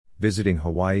Visiting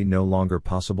Hawaii no longer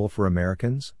possible for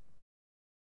Americans?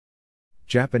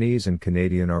 Japanese and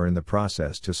Canadian are in the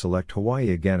process to select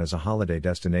Hawaii again as a holiday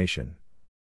destination.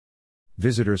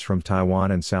 Visitors from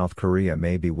Taiwan and South Korea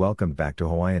may be welcomed back to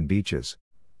Hawaiian beaches,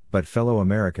 but fellow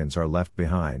Americans are left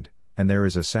behind, and there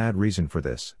is a sad reason for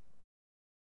this.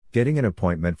 Getting an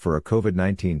appointment for a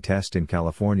COVID-19 test in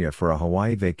California for a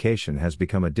Hawaii vacation has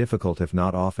become a difficult, if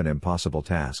not often impossible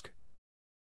task.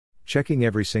 Checking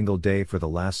every single day for the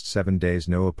last 7 days,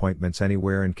 no appointments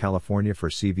anywhere in California for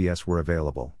CVS were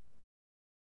available.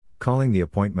 Calling the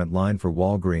appointment line for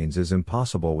Walgreens is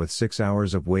impossible with 6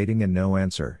 hours of waiting and no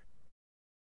answer.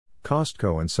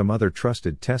 Costco and some other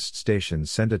trusted test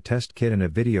stations send a test kit, and a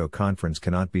video conference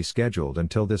cannot be scheduled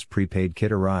until this prepaid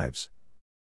kit arrives.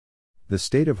 The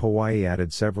state of Hawaii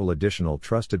added several additional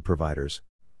trusted providers,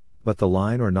 but the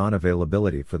line or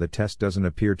non-availability for the test doesn't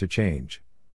appear to change.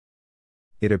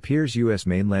 It appears U.S.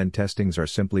 mainland testings are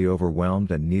simply overwhelmed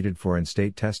and needed for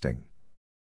in-state testing.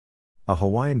 A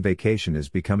Hawaiian vacation is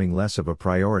becoming less of a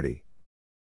priority.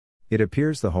 It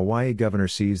appears the Hawaii governor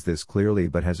sees this clearly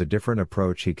but has a different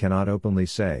approach he cannot openly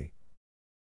say.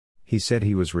 He said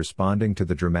he was responding to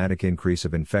the dramatic increase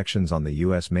of infections on the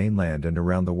U.S. mainland and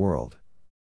around the world.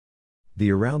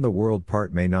 The around the world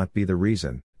part may not be the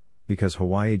reason, because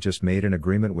Hawaii just made an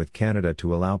agreement with Canada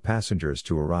to allow passengers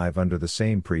to arrive under the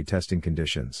same pre-testing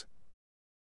conditions.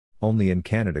 Only in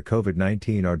Canada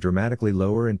COVID-19 are dramatically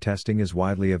lower and testing is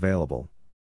widely available.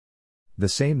 The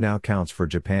same now counts for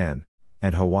Japan,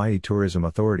 and Hawaii Tourism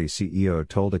Authority CEO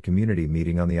told a community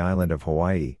meeting on the island of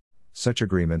Hawaii, such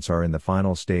agreements are in the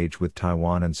final stage with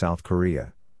Taiwan and South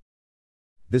Korea.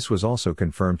 This was also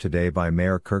confirmed today by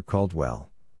Mayor Kirk Caldwell.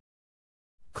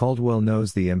 Caldwell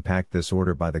knows the impact this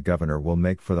order by the governor will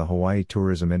make for the Hawaii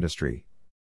tourism industry.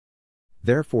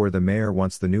 Therefore, the mayor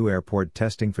wants the new airport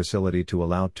testing facility to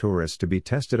allow tourists to be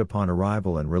tested upon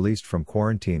arrival and released from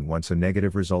quarantine once a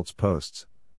negative results posts.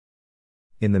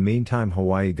 In the meantime,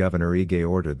 Hawaii Governor Ige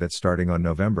ordered that starting on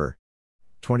November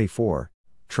 24,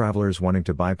 travelers wanting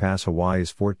to bypass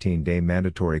Hawaii's 14-day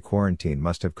mandatory quarantine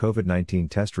must have COVID-19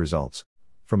 test results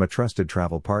from a trusted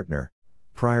travel partner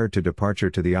prior to departure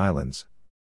to the islands.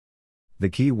 The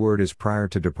key word is prior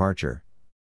to departure.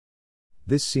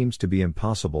 This seems to be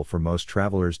impossible for most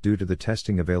travelers due to the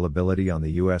testing availability on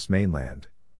the U.S. mainland.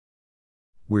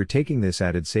 We're taking this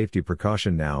added safety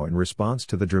precaution now in response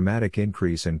to the dramatic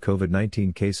increase in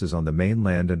COVID-19 cases on the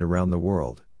mainland and around the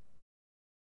world.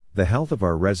 The health of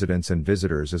our residents and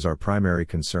visitors is our primary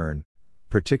concern,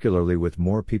 particularly with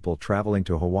more people traveling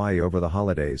to Hawaii over the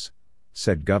holidays,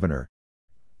 said Governor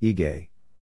Ige.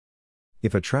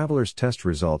 If a traveler's test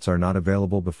results are not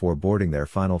available before boarding their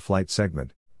final flight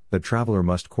segment, the traveler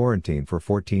must quarantine for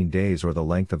 14 days or the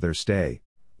length of their stay,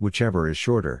 whichever is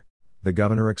shorter, the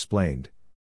governor explained.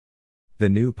 The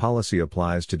new policy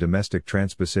applies to domestic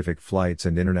trans-Pacific flights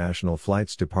and international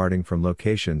flights departing from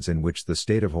locations in which the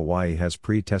state of Hawaii has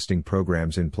pre-testing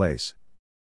programs in place.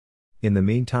 In the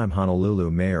meantime, Honolulu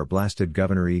Mayor blasted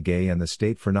Governor Ige and the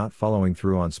state for not following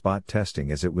through on spot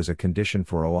testing, as it was a condition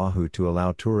for Oahu to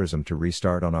allow tourism to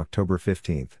restart on October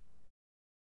 15.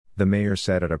 The mayor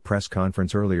said at a press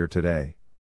conference earlier today.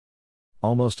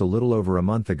 Almost a little over a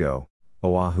month ago,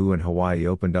 Oahu and Hawaii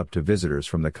opened up to visitors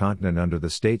from the continent under the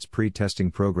state's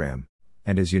pre-testing program,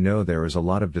 and as you know, there is a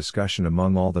lot of discussion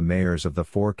among all the mayors of the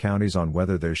 4 counties on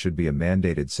whether there should be a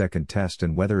mandated second test,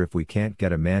 and whether, if we can't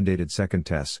get a mandated second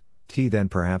test, then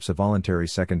perhaps a voluntary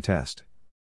second test.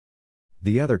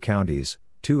 The other counties,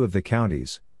 2 of the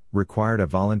counties, required a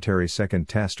voluntary second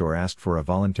test or asked for a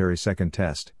voluntary second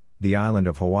test. The island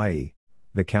of Hawaii,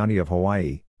 the county of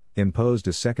Hawaii, imposed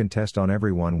a second test on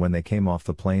everyone when they came off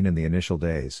the plane in the initial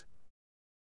days.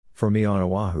 For me on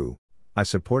Oahu, I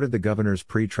supported the governor's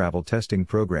pre-travel testing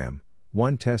program.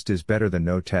 One test is better than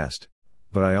no test,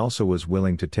 but I also was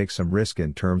willing to take some risk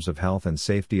in terms of health and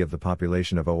safety of the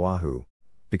population of Oahu,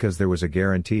 because there was a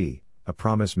guarantee, a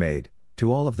promise made,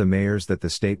 to all of the mayors that the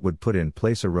state would put in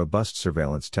place a robust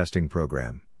surveillance testing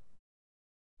program.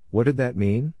 What did that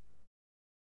mean?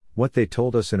 What they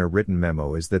told us in a written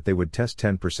memo is that they would test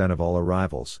 10% of all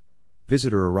arrivals,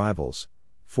 visitor arrivals,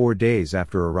 4 days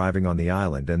after arriving on the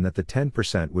island, and that the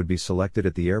 10% would be selected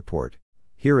at the airport,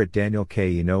 here at Daniel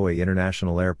K. Inouye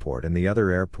International Airport and the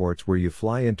other airports where you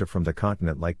fly into from the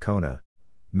continent like Kona,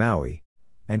 Maui,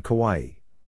 and Kauai.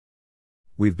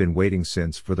 We've been waiting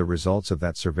since for the results of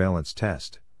that surveillance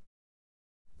test.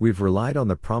 We've relied on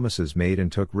the promises made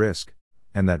and took risk,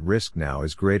 and that risk now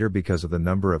is greater because of the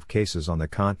number of cases on the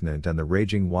continent and the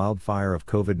raging wildfire of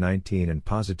COVID-19 and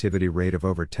positivity rate of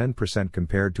over 10%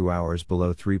 compared to ours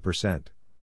below 3%.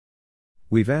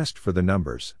 We've asked for the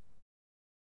numbers.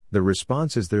 The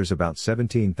response is there's about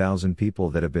 17,000 people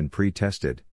that have been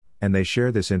pre-tested, and they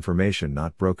share this information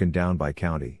not broken down by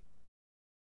county.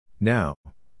 Now,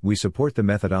 we support the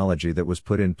methodology that was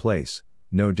put in place,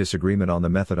 no disagreement on the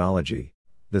methodology,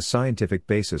 the scientific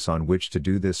basis on which to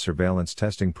do this surveillance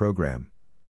testing program.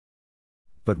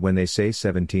 But when they say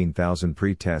 17,000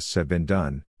 pre-tests have been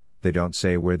done, they don't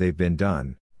say where they've been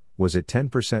done. Was it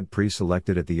 10%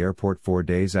 pre-selected at the airport 4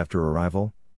 days after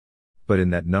arrival? But in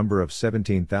that number of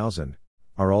 17,000,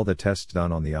 are all the tests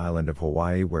done on the island of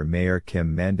Hawaii where Mayor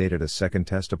Kim mandated a second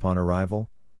test upon arrival?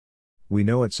 We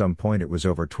know at some point it was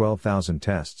over 12,000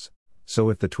 tests, so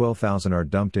if the 12,000 are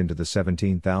dumped into the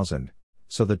 17,000,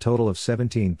 so the total of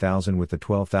 17,000 with the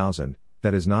 12,000,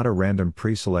 that is not a random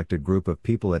pre-selected group of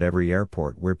people at every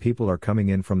airport where people are coming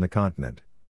in from the continent.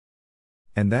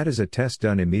 And that is a test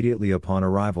done immediately upon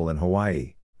arrival in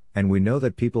Hawaii, and we know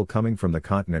that people coming from the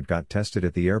continent got tested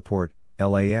at the airport,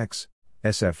 LAX,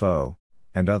 SFO,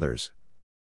 and others.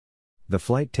 The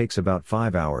flight takes about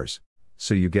 5 hours,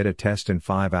 so you get a test and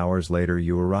 5 hours later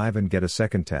you arrive and get a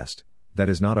second test. That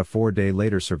is not a 4-day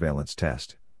later surveillance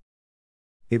test.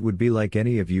 It would be like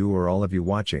any of you or all of you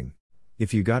watching.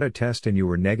 If you got a test and you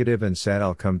were negative and said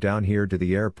I'll come down here to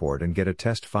the airport and get a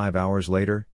test 5 hours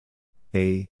later.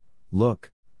 Hey,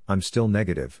 look, I'm still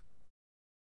negative.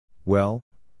 Well,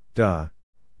 duh.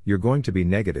 You're going to be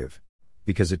negative,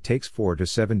 because it takes 4 to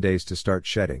 7 days to start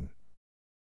shedding.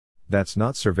 That's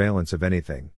not surveillance of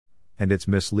anything, and it's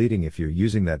misleading if you're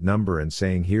using that number and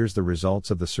saying here's the results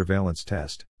of the surveillance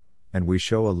test, and we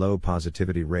show a low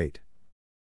positivity rate.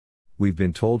 We've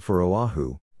been told for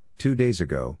Oahu, 2 days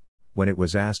ago, when it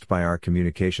was asked by our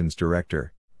communications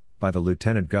director, by the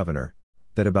Lieutenant Governor,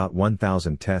 that about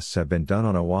 1,000 tests have been done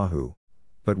on Oahu,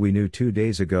 but we knew 2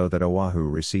 days ago that Oahu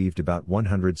received about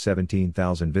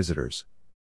 117,000 visitors.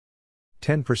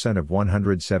 10% of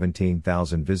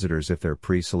 117,000 visitors if they're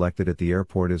pre-selected at the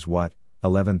airport is what?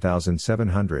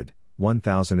 11,700,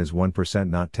 1,000 is 1%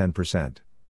 not 10%.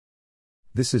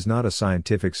 This is not a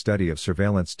scientific study of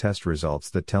surveillance test results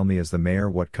that tell me as the mayor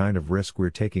what kind of risk we're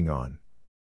taking on.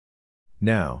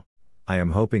 Now, I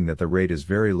am hoping that the rate is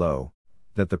very low,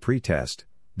 that the pre-test,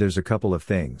 there's a couple of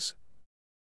things.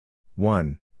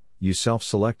 1. You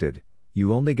self-selected,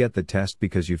 you only get the test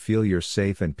because you feel you're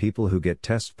safe and people who get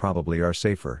tests probably are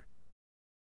safer.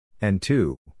 And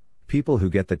 2. People who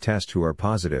get the test who are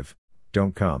positive,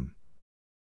 don't come.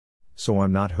 So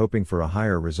I'm not hoping for a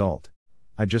higher result.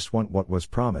 I just want what was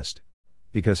promised.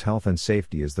 Because health and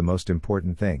safety is the most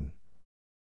important thing.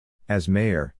 As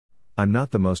mayor, I'm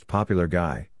not the most popular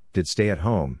guy, did stay at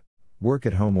home, work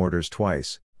at home orders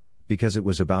twice. Because it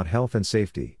was about health and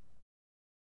safety.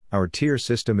 Our tier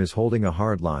system is holding a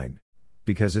hard line.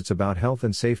 Because it's about health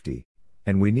and safety,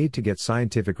 and we need to get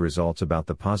scientific results about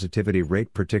the positivity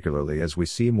rate, particularly as we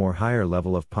see more higher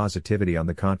level of positivity on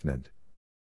the continent.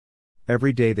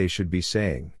 Every day they should be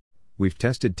saying, we've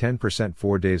tested 10%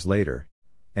 4 days later,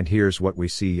 and here's what we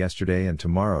see yesterday and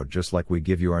tomorrow, just like we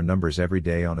give you our numbers every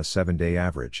day on a 7-day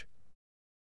average.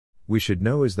 We should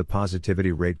know, is the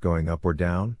positivity rate going up or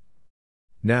down?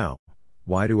 Now,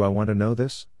 why do I want to know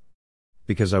this?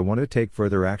 Because I want to take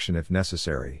further action if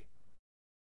necessary.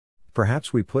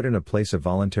 Perhaps we put in a place a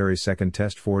voluntary second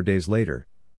test 4 days later.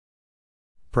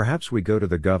 Perhaps we go to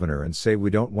the governor and say we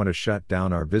don't want to shut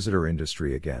down our visitor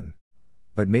industry again.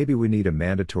 But maybe we need a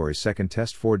mandatory second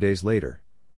test 4 days later.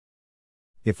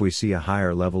 If we see a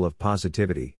higher level of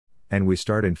positivity, and we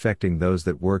start infecting those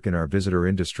that work in our visitor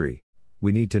industry,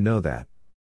 we need to know that.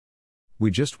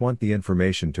 We just want the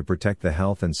information to protect the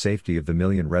health and safety of the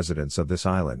million residents of this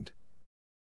island.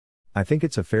 I think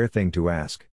it's a fair thing to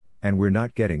ask, and we're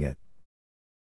not getting it.